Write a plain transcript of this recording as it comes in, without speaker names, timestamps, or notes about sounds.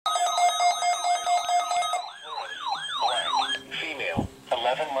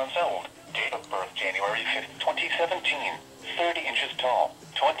11 months old. Date of birth January 5th, 2017. 30 inches tall,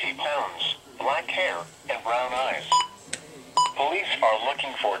 20 pounds, black hair, and brown eyes. Police are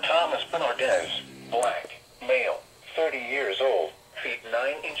looking for Thomas Bernardez, black, male, 30 years old, feet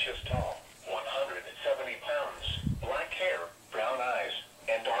 9 inches tall, 170 pounds, black hair, brown eyes,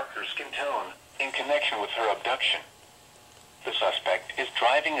 and darker skin tone, in connection with her abduction. The suspect is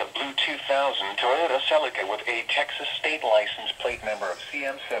driving a blue 2000 Toyota Celica with a Texas state license plate number of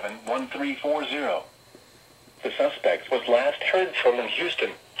CM71340. The suspect was last heard from in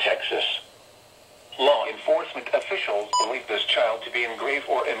Houston, Texas. Law enforcement officials believe this child to be in grave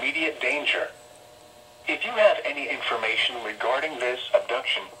or immediate danger. If you have any information regarding this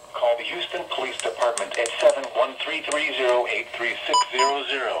abduction, call the Houston Police Department at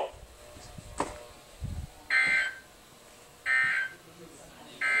 713-308-3600.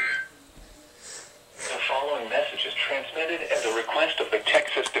 The following message is transmitted at the request of the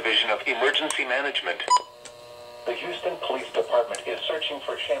Texas Division of Emergency Management. The Houston Police Department is searching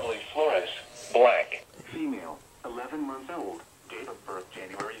for Shanley Flores, black, female, 11 months old, date of birth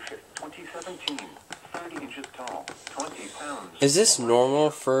January 5th, 2017, 30 inches tall, 20 pounds. Is this normal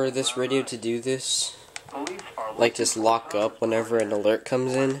for this radio to do this? Like just lock up whenever an alert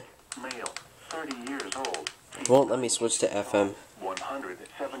comes in? Male, 30 years old. It won't let me switch to FM.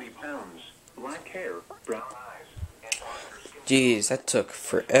 170 pounds, black hair, brown eyes, and darker skin. Jeez, that took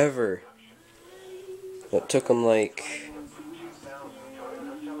forever. It took them like...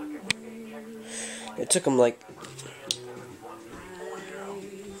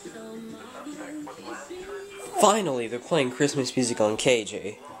 Finally, they're playing Christmas music on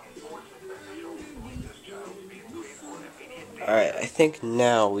KJ. Alright, I think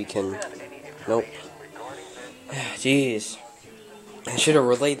now we can... Nope. Jeez. I should have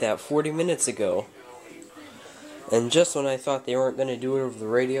relayed that 40 minutes ago. And just when I thought they weren't going to do it over the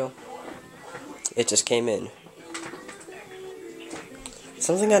radio, it just came in.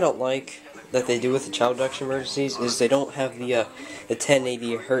 Something I don't like that they do with the child abduction emergencies is they don't have the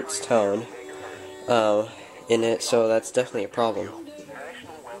 1080 hertz tone in it, so that's definitely a problem.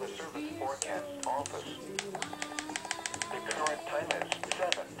 National Weather Service Forecast Office. The current time is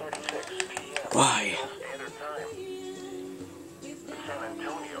 7:36 p.m. Why? Standard Time. San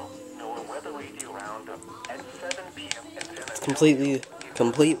Antonio, NOAA weather radio roundup at 7 p.m. in San Antonio.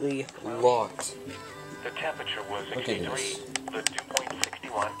 Completely locked. The temperature was 63, the dew point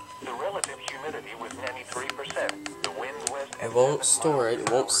 61, the relative humidity was 93%, the wind was... It won't store it, it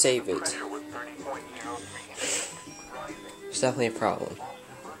won't save it. It's definitely a problem.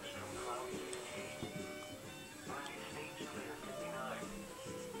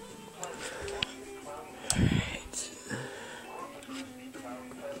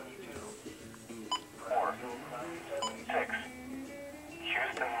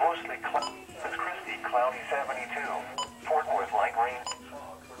 Houston mostly cloudy, Christie cloudy 72, Fort Worth light rain.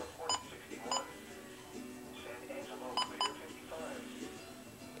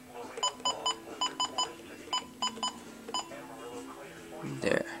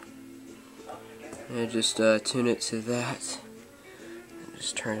 There. And just tune it to that. And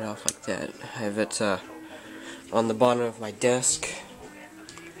just turn it off like that. I have it on the bottom of my desk.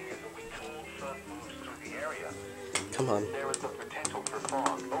 Come on. There is the potential for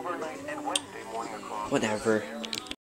fog overnight and Wednesday morning across. Whatever.